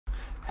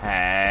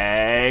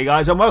Hey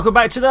guys, and welcome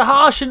back to the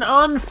harsh and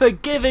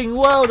unforgiving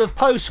world of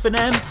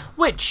post-finem,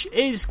 which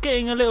is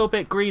getting a little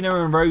bit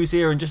greener and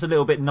rosier and just a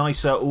little bit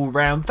nicer all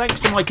round, thanks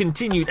to my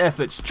continued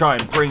efforts to try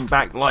and bring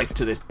back life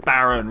to this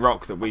barren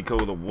rock that we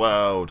call the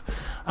world.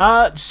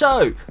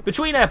 So,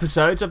 between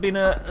episodes, I've been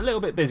a little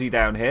bit busy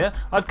down here.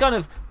 I've kind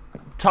of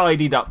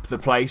tidied up the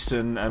place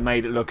and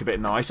made it look a bit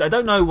nice. I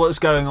don't know what's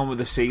going on with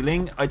the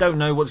ceiling. I don't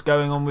know what's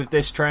going on with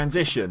this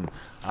transition.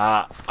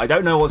 I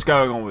don't know what's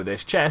going on with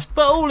this chest,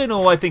 but all in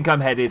all, I think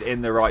I'm headed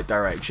in the right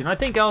direction. I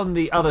think on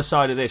the other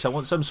side of this, I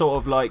want some sort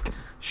of like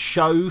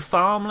show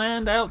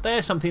farmland out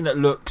there, something that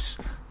looks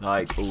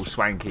like all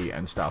swanky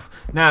and stuff.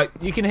 Now,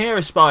 you can hear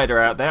a spider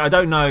out there. I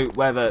don't know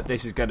whether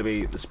this is going to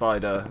be the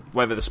spider,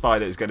 whether the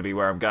spider is going to be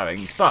where I'm going,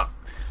 but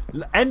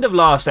end of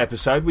last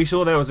episode, we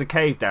saw there was a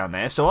cave down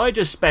there, so I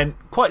just spent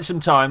quite some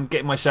time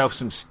getting myself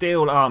some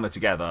steel armour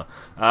together.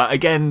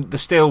 Again, the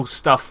steel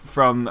stuff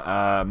from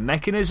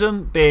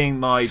Mechanism being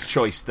my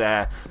choice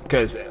there,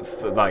 because,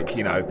 like,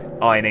 you know,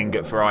 iron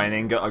ingot for iron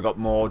ingot, I got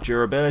more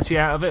durability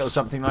out of it, or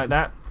something like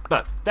that.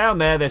 But down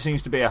there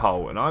seems to be a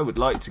hole, and I would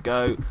like to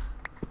go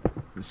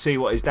and see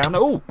what is down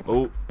there.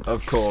 Oh,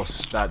 of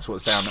course, that's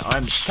what's down there.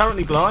 I'm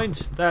currently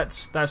blind.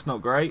 That's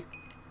not great.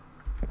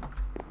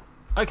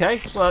 Okay,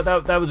 well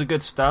that was a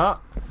good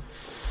start.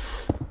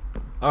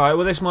 Alright,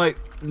 well this might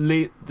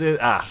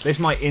this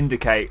might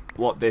indicate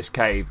what this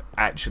cave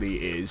actually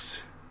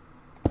is.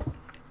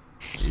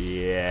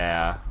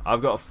 Yeah,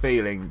 I've got a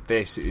feeling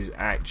this is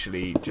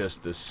actually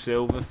just a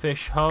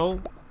silverfish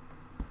hole.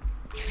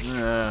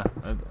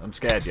 I'm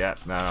scared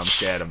yet. No, I'm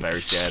scared, I'm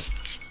very scared.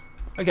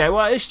 Okay,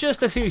 well it's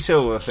just a few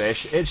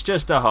silverfish, it's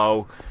just a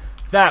hole.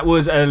 That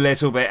was a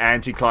little bit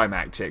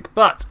anticlimactic,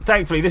 but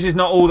thankfully this is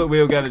not all that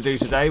we were going to do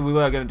today. We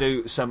were going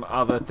to do some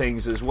other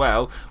things as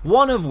well,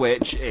 one of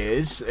which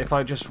is, if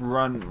I just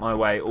run my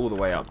way all the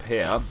way up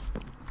here.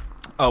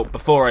 Oh,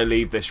 before I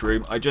leave this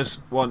room, I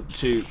just want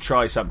to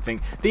try something.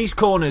 These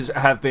corners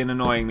have been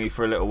annoying me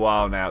for a little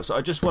while now, so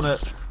I just want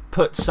to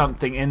put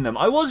something in them.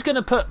 I was going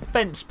to put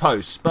fence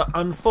posts, but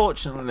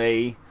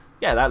unfortunately...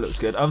 Yeah, that looks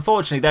good.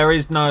 Unfortunately, there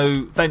is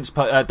no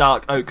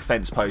dark oak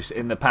fence post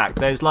in the pack.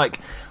 There's like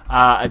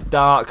a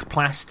dark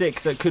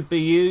plastic that could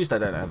be used. I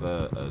don't have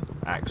an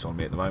axe on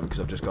me at the moment because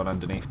I've just gone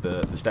underneath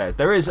the stairs.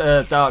 There is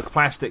a dark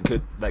plastic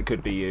that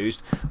could be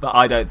used, but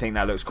I don't think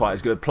that looks quite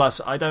as good.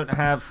 Plus, I don't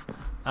have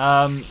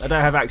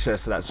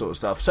access to that sort of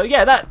stuff. So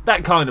yeah,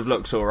 that kind of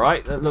looks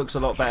alright. That looks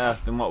a lot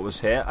better than what was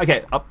here.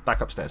 Okay,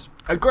 back upstairs.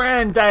 A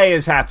grand day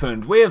has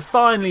happened. We have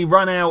finally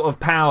run out of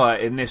power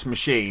in this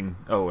machine.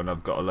 Oh, and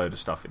I've got a load of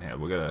stuff in here.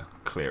 We're going to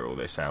clear all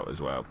this out as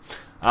well.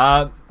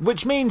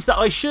 Which means that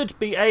I should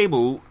be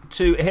able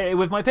to hit it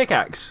with my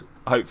pickaxe,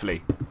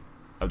 hopefully.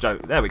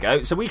 There we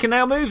go. So we can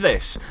now move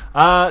this.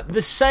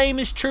 The same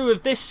is true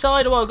of this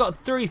side. Well, I've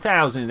got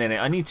 3,000 in it.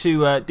 I need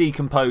to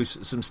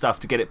decompose some stuff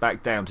to get it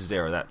back down to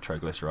 0. That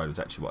triglyceride is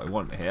actually what I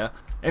want here.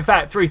 In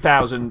fact,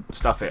 3,000,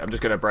 stuff it. I'm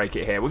just going to break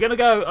it here. We're going to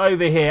go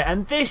over here,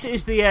 and this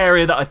is the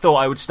area that I thought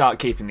I would start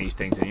keeping these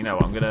things in. You know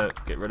what? I'm going to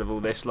get rid of all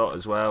this lot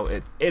as well.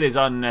 It is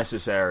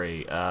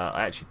unnecessary.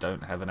 I actually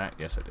don't have an axe.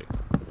 Yes, I do.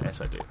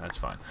 Yes, I do. That's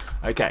fine.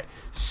 Okay,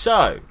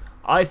 so...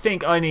 I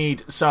think I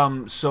need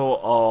some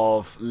sort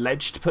of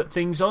ledge to put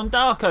things on.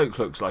 Dark oak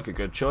looks like a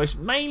good choice,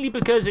 mainly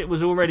because it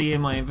was already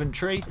in my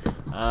inventory.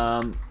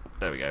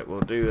 There we go,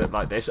 we'll do it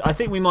like this. I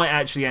think we might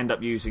actually end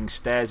up using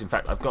stairs. In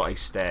fact, I've got a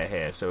stair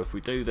here, so if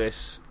we do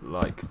this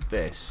like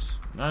this...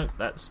 No,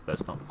 that's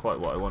not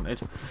quite what I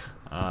wanted.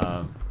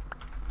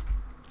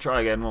 Try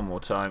again one more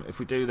time. If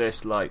we do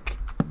this like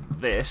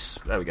this,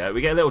 there we go.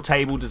 We get a little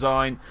table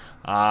design,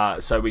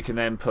 so we can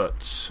then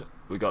put...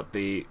 We got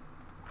the...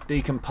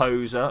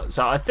 decomposer.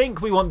 So I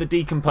think we want the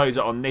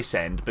decomposer on this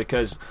end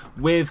because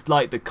with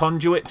like the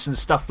conduits and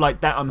stuff like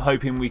that, I'm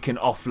hoping we can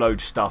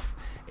offload stuff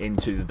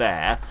into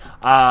there.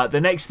 The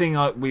next thing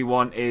we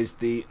want is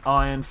the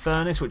iron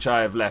furnace, which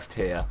I have left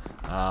here.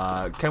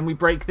 Can we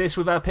break this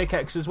with our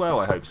pickaxe as well?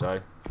 I hope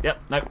so.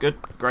 Yep, no, good,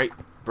 great,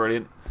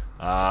 brilliant.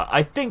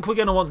 I think we're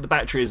going to want the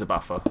battery as a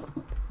buffer.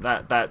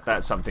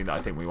 That's something that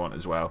I think we want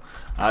as well.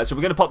 So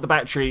we're going to pop the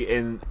battery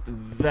in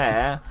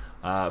there.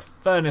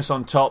 Furnace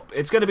on top.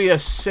 It's going to be a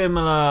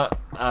similar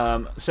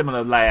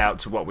layout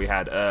to what we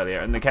had earlier,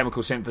 and the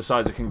chemical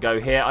synthesizer can go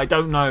here. I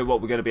don't know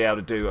what we're going to be able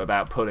to do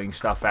about pulling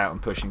stuff out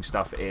and pushing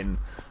stuff in.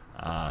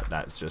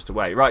 That's just a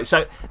way. Right,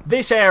 so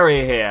this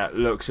area here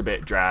looks a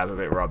bit drab, a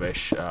bit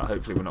rubbish.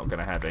 Hopefully we're not going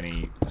to have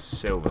any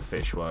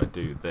silverfish while I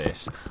do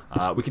this.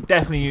 We could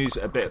definitely use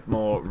a bit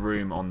more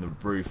room on the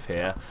roof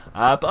here.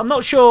 But I'm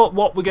not sure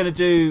what we're going to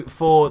do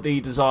for the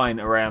design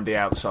around the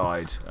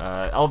outside.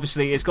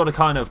 Obviously, it's got to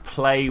kind of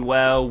play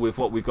well with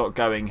what we've got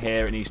going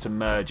here. It needs to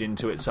merge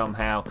into it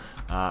somehow.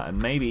 And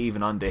maybe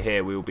even under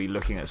here we'll be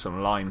looking at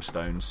some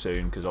limestone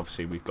soon, because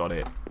obviously we've got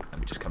it. Let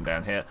me just come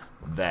down here.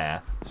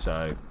 There.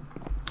 So...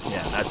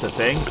 yeah, that's the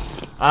thing.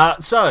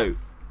 So,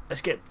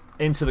 let's get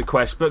into the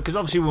quest book, because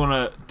obviously we want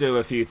to do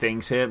a few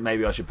things here.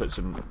 Maybe I should put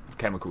some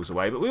chemicals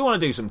away. But we want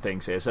to do some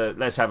things here, so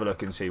let's have a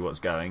look and see what's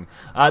going.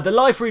 The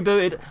life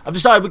rebooted. I've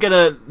decided we're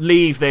going to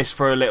leave this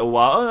for a little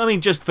while. I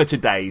mean, just for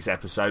today's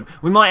episode.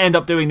 We might end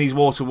up doing these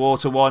water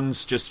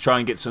ones just to try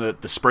and get some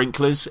of the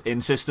sprinklers in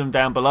system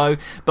down below.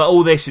 But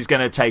all this is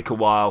going to take a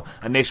while,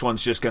 and this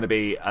one's just going to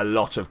be a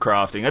lot of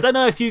crafting. I don't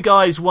know if you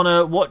guys want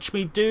to watch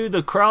me do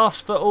the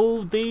crafts for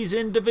all these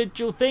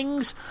individual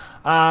things,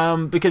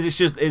 because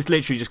it's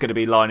literally just going to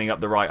be lining up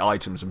the right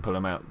items and pull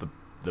them out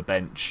the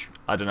bench.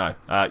 I don't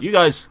know. You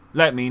guys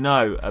let me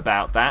know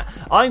about that.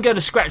 I'm going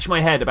to scratch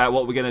my head about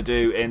what we're going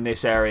to do in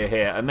this area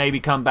here, and maybe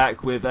come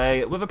back with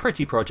a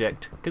pretty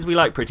project, because we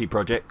like pretty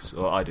projects,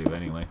 or I do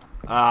anyway.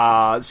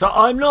 So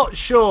I'm not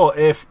sure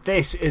if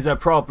this is a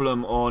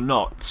problem or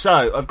not.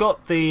 So I've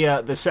got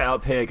the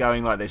setup here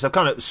going like this. I've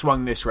kind of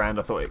swung this round.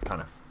 I thought it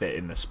kind of fit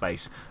in the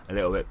space a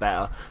little bit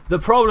better. The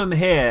problem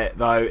here,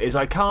 though, is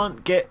I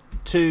can't get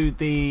to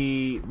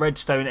the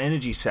redstone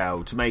energy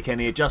cell to make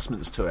any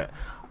adjustments to it.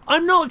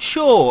 I'm not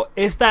sure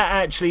if that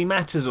actually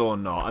matters or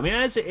not. I mean,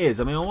 as it is,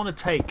 I want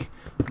to take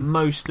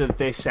most of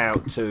this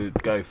out to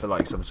go for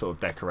like some sort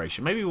of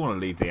decoration. Maybe we want to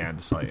leave the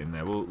andesite in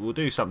there. We'll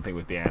do something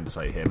with the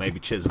andesite here. Maybe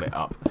chisel it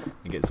up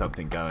and get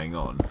something going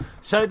on.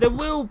 So there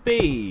will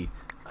be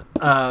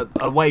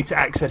a way to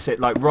access it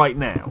like right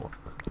now.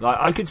 Like,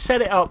 I could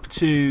set it up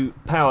to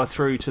power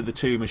through to the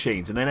two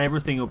machines, and then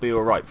everything will be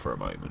alright for a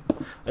moment.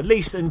 At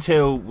least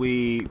until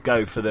we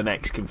go for the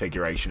next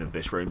configuration of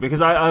this room.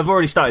 Because I've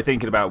already started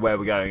thinking about where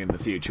we're going in the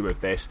future with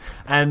this.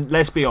 And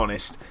let's be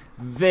honest,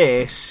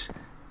 this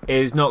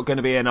is not going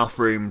to be enough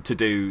room to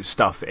do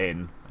stuff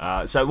in.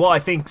 So what I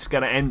think is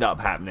going to end up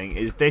happening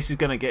is this is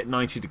going to get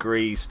 90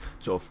 degrees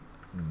sort of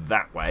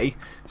that way,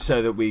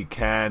 so that we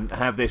can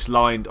have this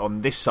lined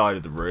on this side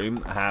of the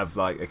room, have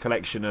like a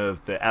collection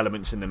of the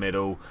elements in the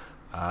middle,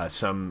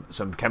 some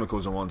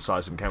chemicals on one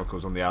side, some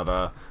chemicals on the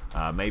other,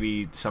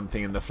 maybe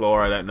something in the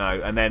floor, I don't know,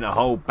 and then a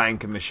whole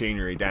bank of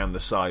machinery down the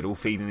side, all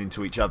feeding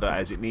into each other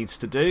as it needs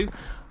to do.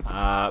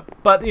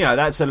 But you know,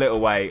 that's a little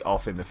way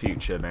off in the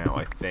future now,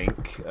 I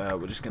think.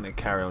 We're just going to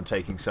carry on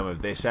taking some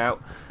of this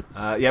out.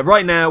 Yeah,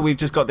 right now we've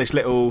just got this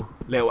little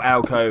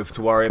alcove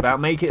to worry about.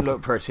 Make it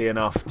look pretty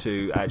enough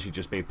to actually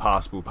just be a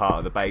passable part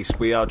of the base.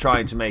 We are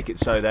trying to make it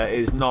so there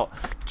is not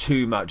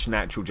too much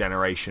natural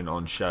generation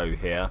on show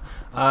here.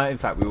 In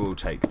fact, we will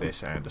take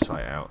this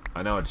andesite out.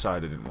 I know I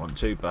decided I didn't want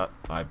to, but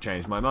I've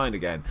changed my mind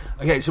again.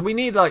 Okay, so we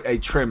need like a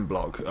trim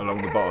block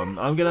along the bottom.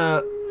 I'm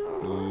gonna...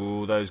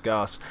 Ooh, those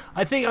gas.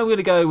 I think I'm going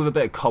to go with a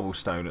bit of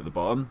cobblestone at the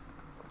bottom.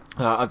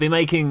 I've been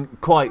making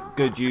quite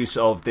good use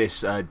of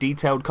this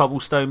detailed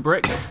cobblestone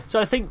brick. So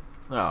I think...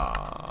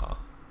 Oh,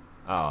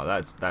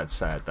 that's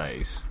sad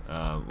days.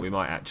 We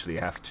might actually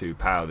have to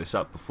power this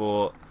up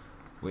before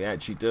we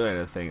actually do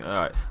anything.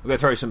 Alright, we're going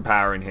to throw some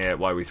power in here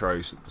while we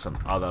throw some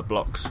other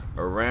blocks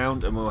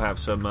around, and we'll have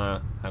some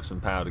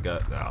power to go.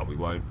 No, we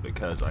won't,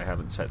 because I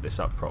haven't set this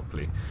up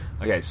properly.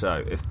 Okay,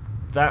 so if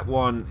that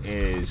one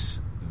is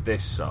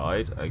this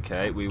side,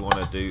 okay, we want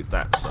to do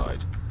that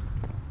side.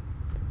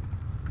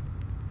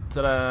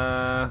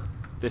 Ta-da!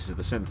 This is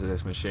the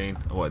synthesis machine.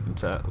 I wanted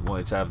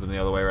to have them the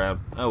other way around.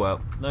 Oh well,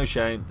 no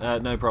shame,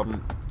 no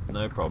problem,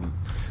 no problem.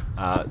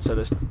 So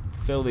let's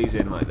fill these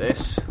in like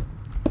this.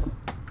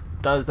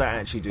 Does that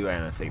actually do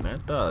anything?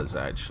 That does,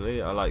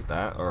 actually. I like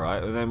that.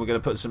 Alright, and then we're going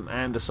to put some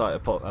andesite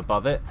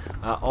above it.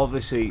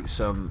 Obviously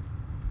some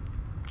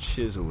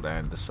chiseled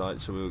andesite,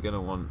 so we were going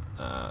to want...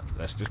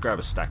 let's just grab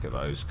a stack of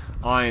those.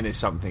 Iron is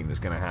something that's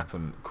going to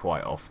happen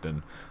quite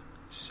often.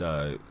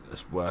 So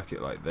let's work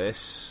it like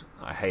this.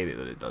 I hate it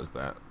that it does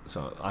that.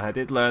 So I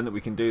did learn that we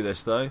can do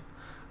this though.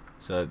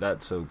 So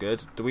that's all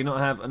good. Do we not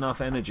have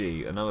enough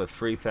energy? Another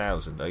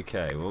 3,000.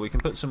 Okay, well we can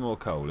put some more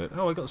coal in.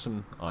 Oh, I got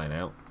some iron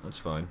out. That's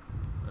fine.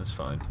 That's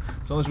fine.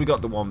 As long as we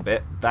got the one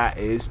bit, that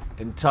is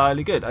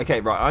entirely good.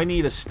 Okay, right, I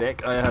need a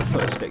stick. I have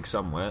put a stick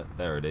somewhere.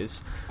 There it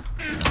is.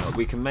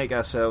 We can make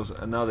ourselves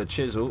another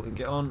chisel and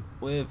get on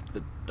with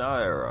the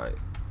diorite.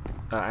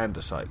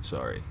 Andesite,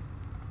 sorry.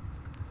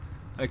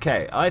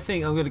 Okay, I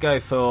think I'm going to go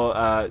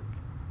for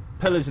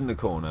pillars in the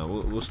corner.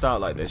 We'll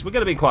start like this. We're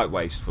going to be quite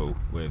wasteful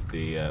with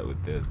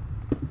the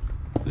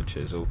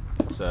chisel.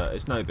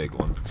 It's no big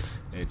one.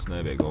 It's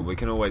no big one. We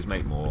can always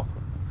make more.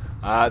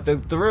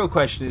 The real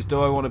question is,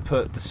 do I want to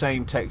put the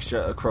same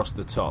texture across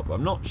the top?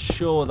 I'm not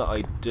sure that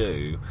I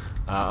do.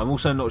 I'm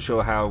also not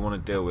sure how I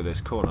want to deal with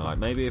this corner. Like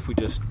maybe if we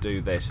just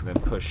do this and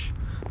then push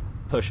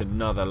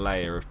another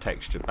layer of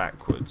texture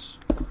backwards.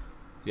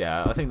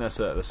 Yeah, I think that's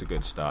a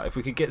good start. If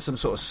we could get some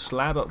sort of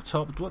slab up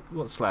top.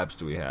 What slabs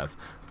do we have?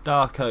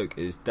 Dark oak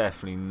is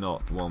definitely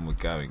not the one we're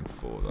going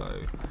for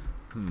though.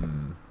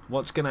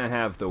 What's going to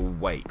have the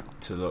weight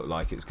to look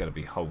like it's going to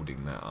be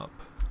holding that up?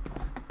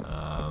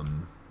 I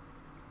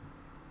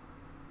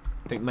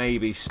think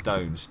maybe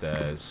stone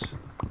stairs.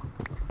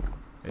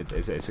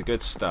 It's a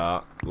good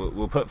start.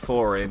 We'll put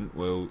 4 in.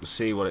 We'll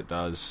see what it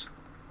does.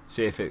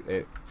 See if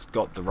it's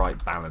got the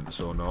right balance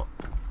or not.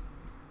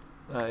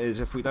 That is,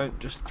 if we don't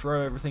just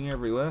throw everything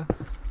everywhere.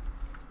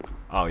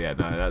 Oh yeah,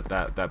 no,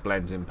 that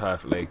blends in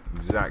perfectly.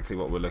 Exactly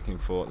what we're looking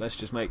for. Let's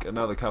just make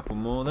another couple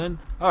more then.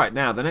 Alright,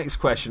 now the next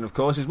question, of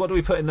course, is what do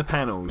we put in the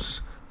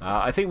panels?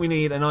 I think we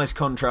need a nice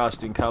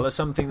contrasting colour,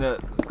 something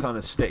that kind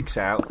of sticks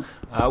out.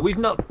 We've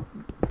not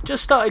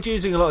just started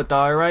using a lot of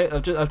diorite.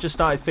 I've just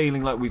started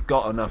feeling like we've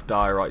got enough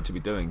diorite to be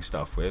doing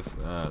stuff with.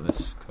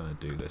 Let's kind of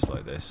do this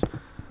like this.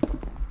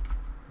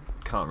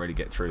 Can't really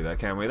get through there,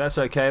 can we? That's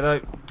okay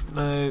though.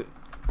 No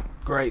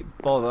great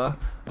bother.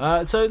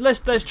 So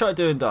let's try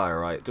doing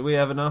diorite. Do we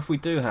have enough? We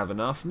do have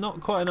enough.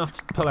 Not quite enough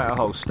to pull out a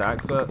whole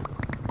stack, but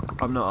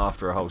I'm not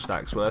after a whole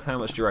stack's worth. How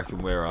much do you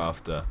reckon we're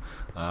after?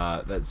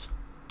 That's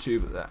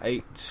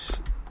 8,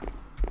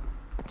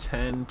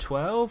 10,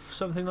 12,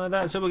 something like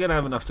that. So we're going to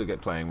have enough to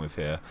get playing with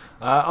here.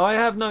 I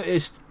have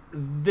noticed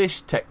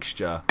this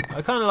texture.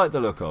 I kind of like the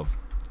look of.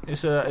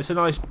 It's a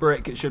nice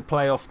brick. It should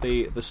play off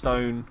the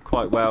stone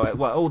quite well.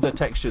 Well, all the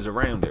textures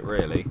around it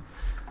really.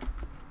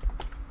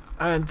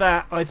 And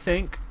that, I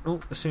think,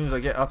 as soon as I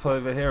get up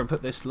over here and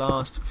put this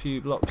last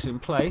few blocks in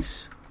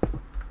place,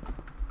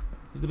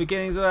 is the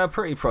beginnings of our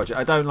pretty project.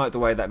 I don't like the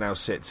way that now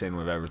sits in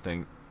with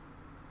everything.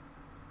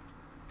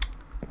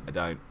 I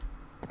don't.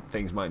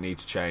 Things might need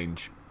to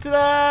change.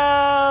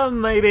 Ta-da!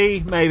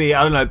 Maybe.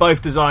 I don't know.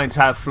 Both designs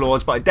have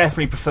flaws, but I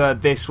definitely prefer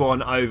this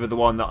one over the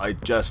one that I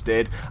just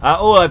did.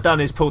 All I've done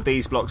is pulled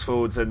these blocks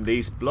forwards and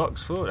these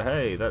blocks forward.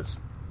 Hey,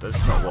 that's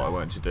not what I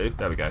wanted to do.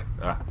 There we go.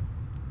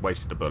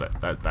 Wasted a bullet.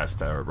 That's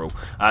terrible.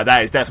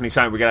 That is definitely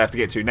something we're going to have to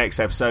get to next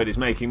episode, is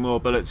making more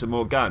bullets and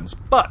more guns.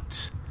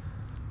 But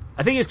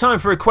I think it's time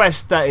for a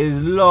quest that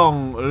is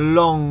long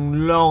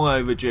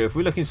overdue. If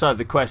we look inside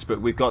the quest book,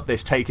 we've got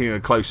this taking a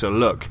closer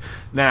look.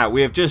 Now,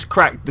 we have just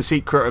cracked the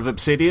secret of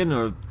obsidian,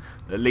 or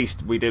at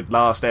least we did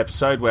last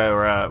episode,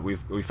 where we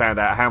found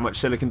out how much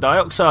silicon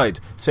dioxide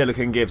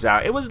silicon gives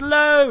out. It was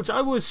loads.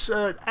 I was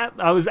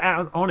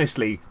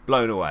honestly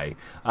blown away.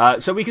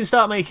 So we can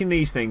start making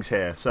these things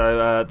here.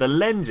 So the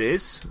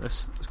lenses,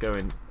 let's go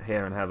in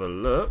here and have a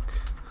look,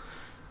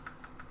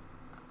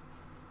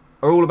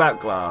 are all about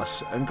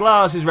glass, and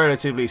glass is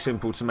relatively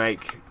simple to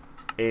make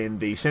in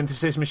the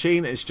synthesis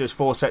machine. It's just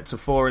 4 sets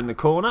of 4 in the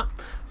corner.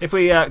 If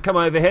we come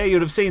over here,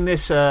 you'd have seen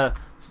this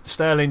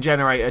Stirling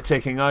generator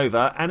ticking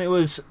over, and it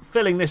was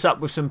filling this up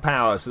with some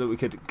power so that we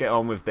could get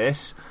on with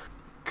this.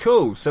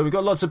 Cool, so we've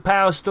got lots of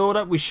power stored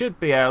up. We should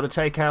be able to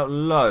take out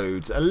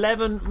loads.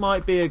 11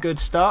 might be a good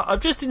start.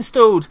 I've just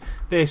installed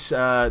this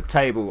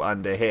table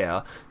under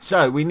here,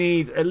 so we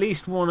need at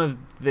least one of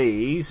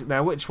these.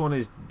 Now, which one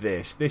is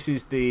this? This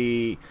is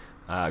the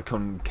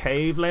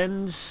concave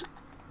lens.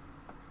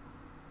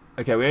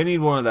 Okay, we only need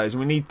one of those,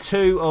 and we need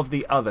 2 of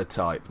the other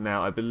type.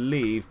 Now, I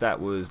believe that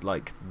was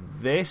like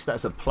this.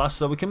 That's a plus,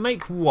 so we can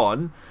make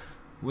 1.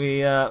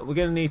 We're going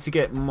to need to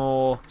get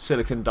more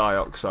silicon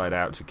dioxide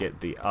out to get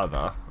the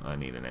other. I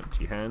need an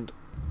empty hand.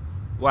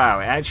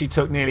 Wow, it actually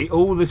took nearly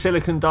all the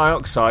silicon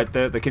dioxide.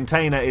 The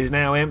container is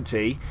now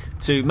empty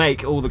to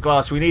make all the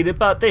glass we needed,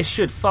 but this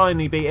should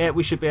finally be it.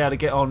 We should be able to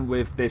get on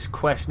with this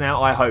quest now.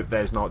 I hope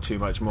there's not too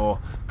much more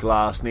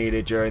glass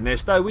needed during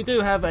this, though we do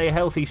have a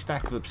healthy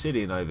stack of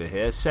obsidian over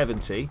here,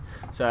 70,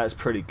 so that's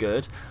pretty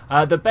good.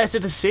 The better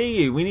to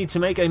see you, we need to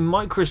make a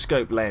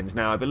microscope lens.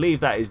 Now, I believe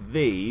that is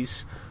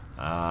these.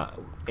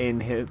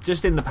 In here,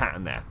 just in the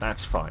pattern there.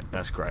 That's fine.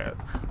 That's great.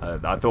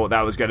 I thought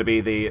that was going to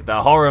be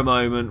the horror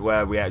moment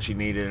where we actually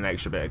needed an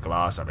extra bit of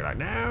glass. I'd be like,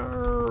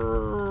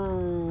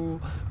 no.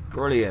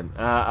 Brilliant.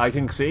 I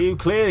can see you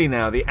clearly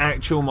now, the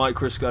actual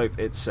microscope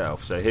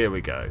itself. So here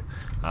we go.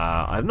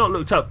 I've not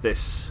looked up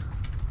this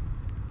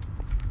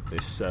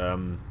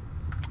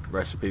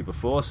recipe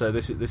before, so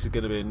this is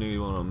going to be a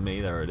new one on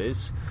me. There it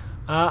is.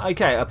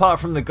 Okay, apart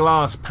from the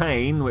glass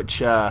pane,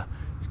 which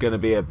it's going to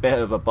be a bit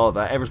of a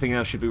bother, everything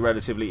else should be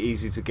relatively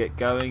easy to get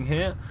going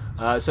here.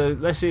 So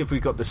let's see if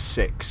we've got the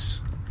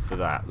 6 for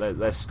that.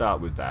 Let's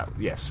start with that.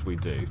 Yes, we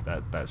do.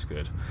 That's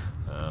good.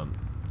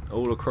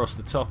 All across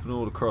the top and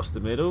all across the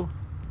middle.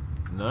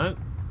 No?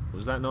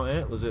 Was that not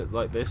it? Was it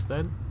like this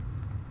then?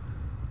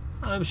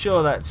 I'm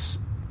sure that's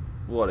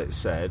what it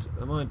said.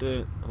 Am I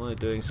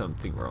doing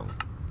something wrong?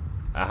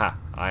 Aha,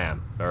 I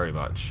am, very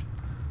much.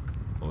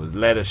 I was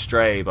led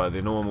astray by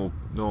the normal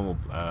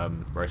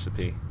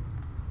recipe.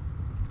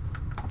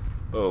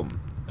 Boom.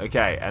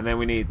 Okay, and then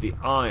we need the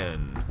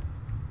iron.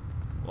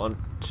 1,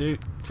 2,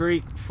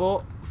 3,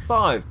 4,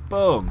 5.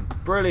 Boom.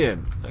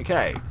 Brilliant.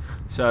 Okay,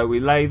 so we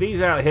lay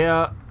these out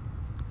here.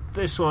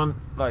 This one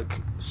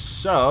like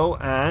so,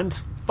 and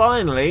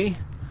finally,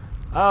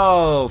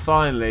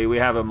 finally we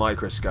have a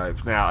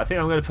microscope. Now, I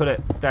think I'm going to put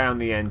it down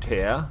the end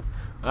here.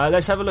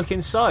 Let's have a look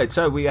inside.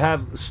 So we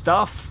have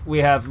stuff. We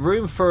have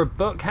room for a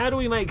book. How do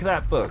we make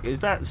that book?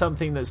 Is that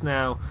something that's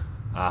now...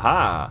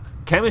 Aha.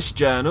 Chemist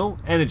journal,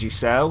 energy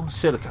cell,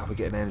 silica. We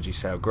get an energy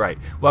cell. Great.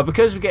 Well,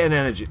 because we get an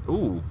energy...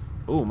 Ooh,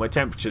 my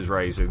temperature's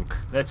raising.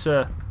 Let's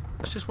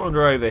just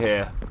wander over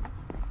here.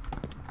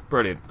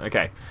 Brilliant.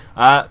 Okay.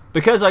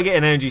 Because I get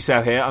an energy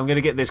cell here, I'm going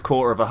to get this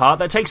 1/4 of a heart.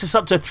 That takes us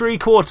up to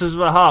 3/4 of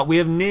a heart. We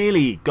have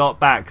nearly got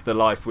back the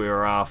life we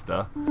were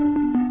after.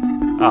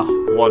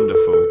 Oh,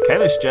 wonderful.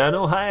 Chemist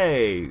journal,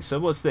 hey! So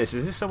what's this?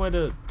 Is this somewhere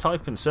to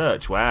type and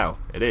search? Wow,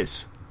 it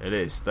is. It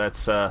is.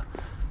 That's going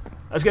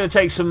to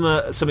take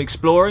some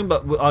exploring,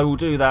 but I will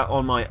do that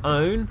on my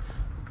own.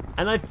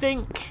 And I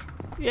think,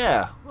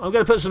 yeah, I'm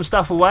going to put some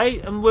stuff away,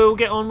 and we'll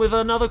get on with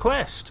another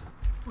quest.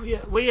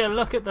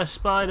 Look at the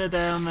spider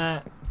down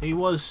there. He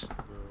was...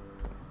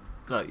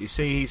 Look, you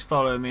see he's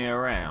following me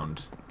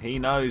around. He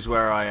knows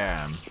where I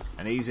am,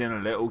 and he's in a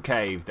little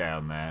cave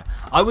down there.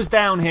 I was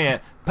down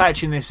here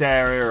patching this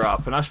area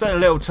up, and I spent a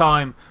little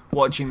time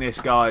watching this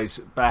guy's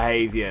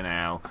behaviour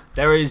now.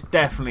 There is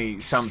definitely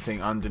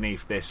something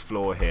underneath this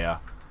floor here.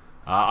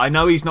 I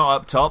know he's not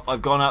up top.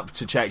 I've gone up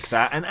to check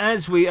that, and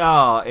as we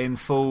are in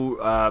full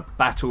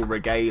battle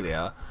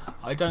regalia,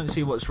 I don't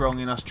see what's wrong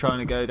in us trying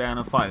to go down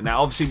and find it.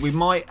 Now, obviously, we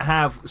might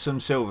have some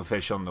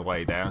silverfish on the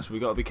way down, so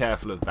we've got to be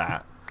careful of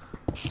that.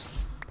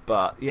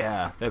 But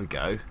yeah, there we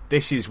go.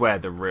 This is where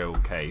the real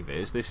cave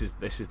is. This is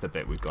the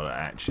bit we've got to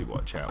actually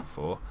watch out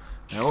for.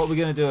 Now, what are we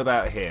going to do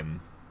about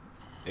him?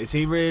 Is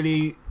he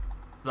really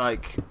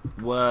like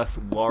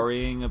worth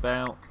worrying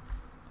about?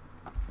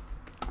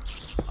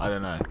 I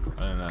don't know.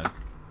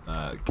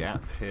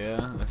 Gap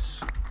here.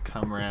 Let's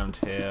come around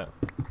here.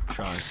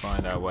 Try and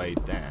find our way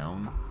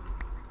down.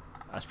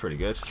 That's pretty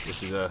good.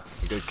 This is a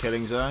good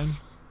killing zone.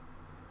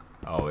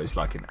 Oh, it's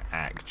like an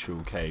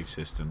actual cave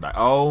system back.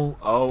 Oh,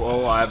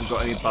 I haven't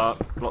got any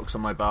blocks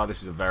on my bar.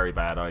 This is a very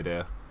bad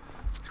idea.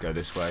 Let's go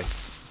this way.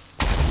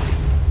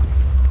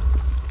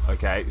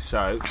 Okay,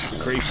 so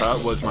creeper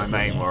was my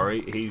main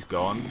worry. He's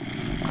gone.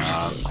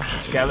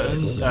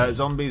 Skeleton,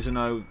 zombies are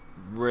no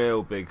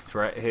real big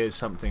threat. Here's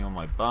something on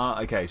my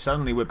bar. Okay,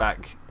 suddenly we're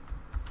back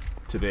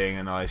to being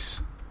a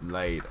nice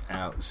laid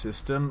out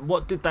system.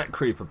 What did that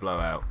creeper blow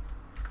out?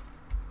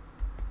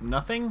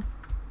 Nothing?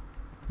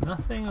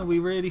 Nothing? Are we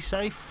really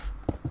safe?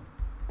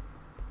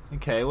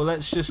 Okay, well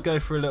let's just go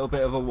for a little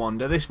bit of a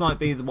wander. This might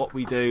be what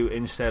we do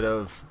instead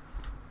of...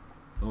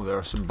 Oh, there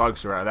are some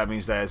bugs around. That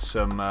means there's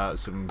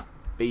some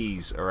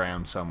bees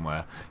around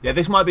somewhere. Yeah,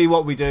 this might be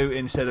what we do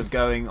instead of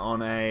going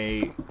on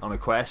a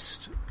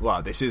quest.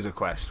 Well, this is a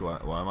quest.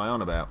 What am I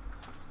on about?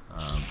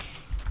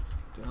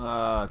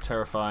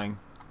 Terrifying.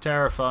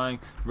 Terrifying.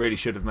 Really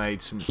should have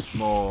made some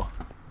more...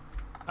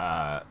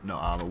 not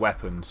armour,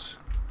 weapons.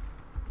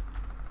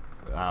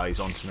 Ah, he's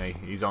onto me.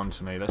 He's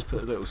onto me. Let's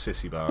put a little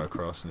sissy bar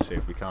across and see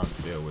if we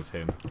can't deal with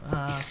him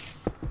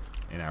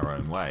in our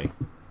own way.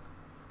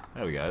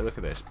 There we go. Look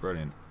at this.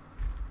 Brilliant.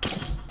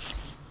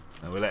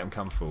 And we let him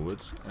come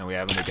forwards, and we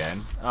have him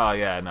again. Oh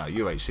yeah, no,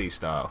 UHC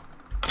style.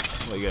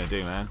 What are you going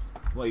to do, man?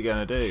 What are you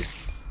going to do?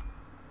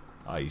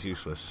 Ah, he's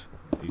useless.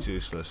 He's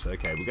useless.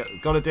 Okay,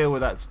 we've got to deal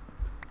with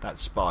that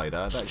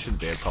spider. That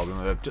shouldn't be a problem.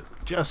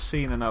 I've just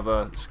seen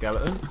another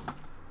skeleton.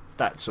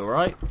 That's all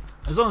right.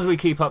 As long as we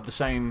keep up the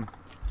same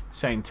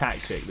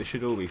tactic, this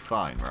should all be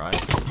fine, right?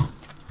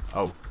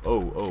 Oh.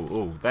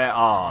 There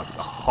are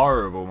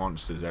horrible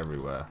monsters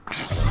everywhere.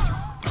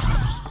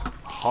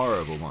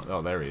 Horrible monsters.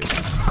 Oh, there he is.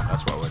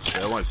 That's what I want to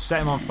do. I want to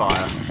set him on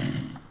fire.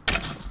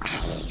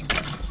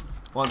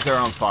 Once they're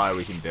on fire,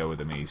 we can deal with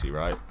them easy,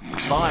 right?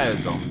 Fire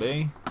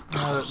zombie.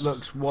 Oh, that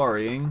looks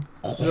worrying.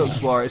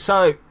 Looks worrying.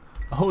 So,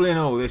 all in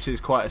all, this is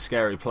quite a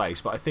scary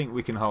place, but I think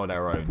we can hold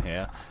our own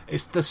here.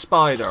 It's the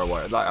spider or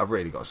what? Like, I've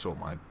really got to sort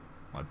my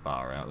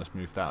bar out. Let's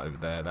move that over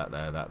there, that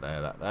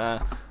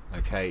there.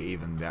 Okay,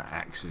 even that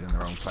axe is in the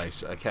wrong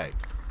place. Okay.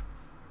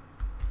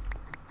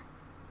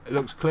 It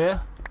looks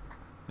clear,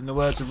 in the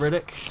words of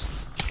Riddick.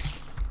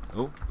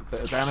 Oh, a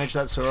bit of damage,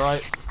 that's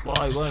alright.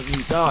 Why won't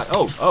you die?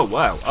 Oh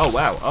wow.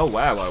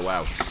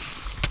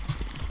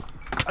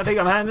 I think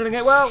I'm handling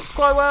it well,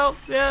 quite well.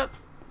 Yeah,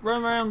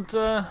 run around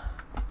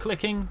click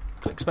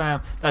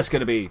spam. That's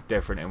going to be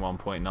different in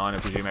 1.9. I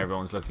presume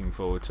everyone's looking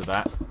forward to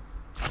that.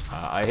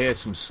 I hear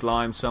some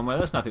slime somewhere.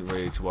 There's nothing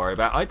really to worry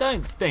about. I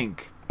don't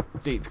think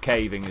deep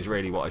caving is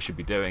really what I should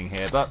be doing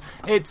here, but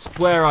it's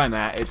where I'm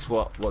at. It's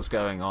what's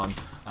going on.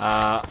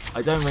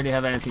 I don't really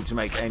have anything to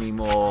make any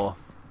more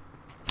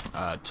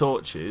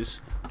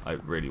torches. I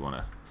really want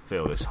to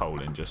fill this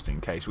hole in just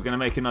in case. We're going to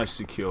make a nice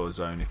secure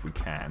zone if we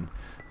can,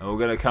 and we're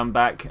going to come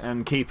back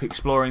and keep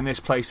exploring this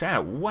place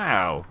out.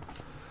 Wow.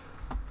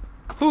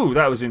 Ooh,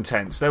 that was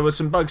intense. There were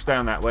some bugs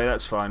down that way.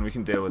 That's fine. We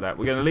can deal with that.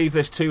 We're going to leave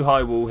this too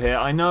high wall here.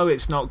 I know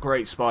it's not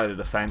great spider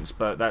defense,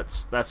 but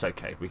that's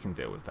okay. We can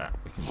deal with that.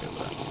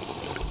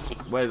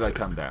 Where did I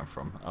come down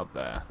from? Up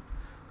there.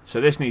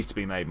 So this needs to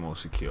be made more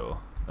secure.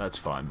 That's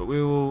fine. But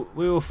we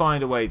will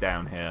find a way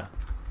down here.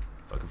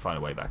 If I can find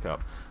a way back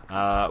up.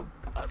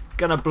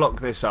 Gonna block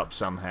this up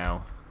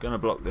somehow.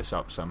 Let's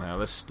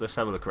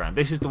have a look around.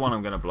 This is the one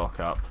I'm going to block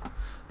up,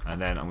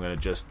 and then I'm going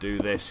to just do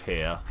this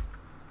here.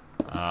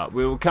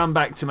 We will come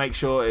back to make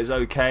sure it is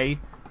okay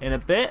in a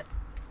bit.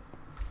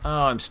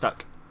 Oh, I'm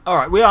stuck.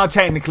 Alright, we are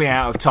technically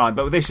out of time,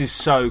 but this is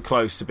so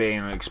close to being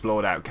an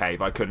explored out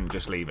cave, I couldn't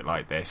just leave it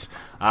like this.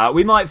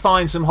 We might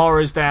find some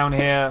horrors down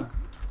here.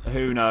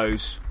 Who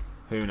knows?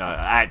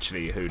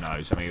 Actually, who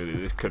knows? I mean,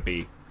 this could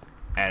be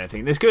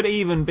anything. This could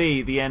even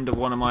be the end of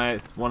one of my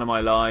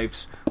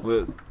lives.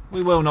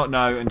 We will not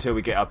know until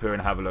we get up here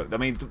and have a look. I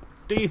mean,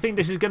 do you think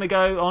this is going to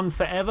go on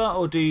forever,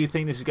 or do you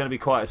think this is going to be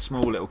quite a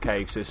small little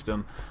cave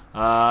system?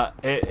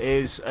 It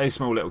is a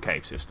small little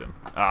cave system.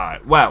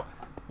 Alright, well,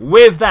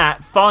 with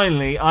that,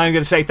 finally, I'm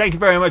going to say thank you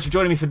very much for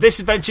joining me for this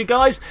adventure,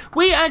 guys.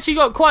 We actually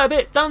got quite a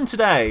bit done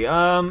today.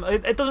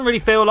 It doesn't really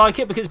feel like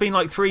it because it's been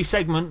like 3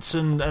 segments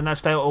and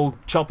that's felt all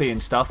choppy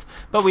and stuff.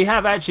 But we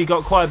have actually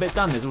got quite a bit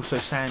done. There's also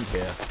sand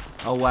here.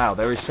 Oh wow,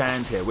 there is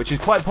sand here, which is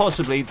quite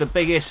possibly the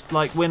biggest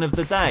win of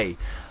the day.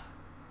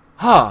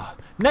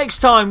 Next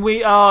time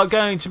we are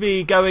going to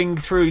be going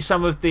through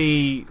some of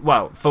the...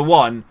 Well, for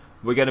one,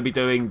 we're going to be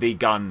doing the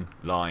gun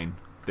line.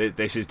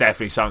 This is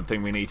definitely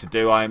something we need to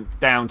do. I'm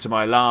down to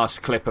my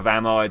last clip of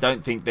ammo. I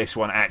don't think this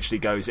one actually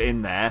goes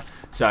in there.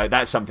 So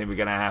that's something we're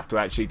going to have to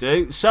actually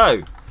do.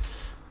 So,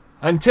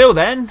 until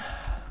then,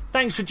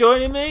 thanks for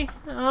joining me.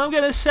 I'm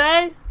going to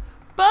say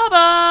bye-bye.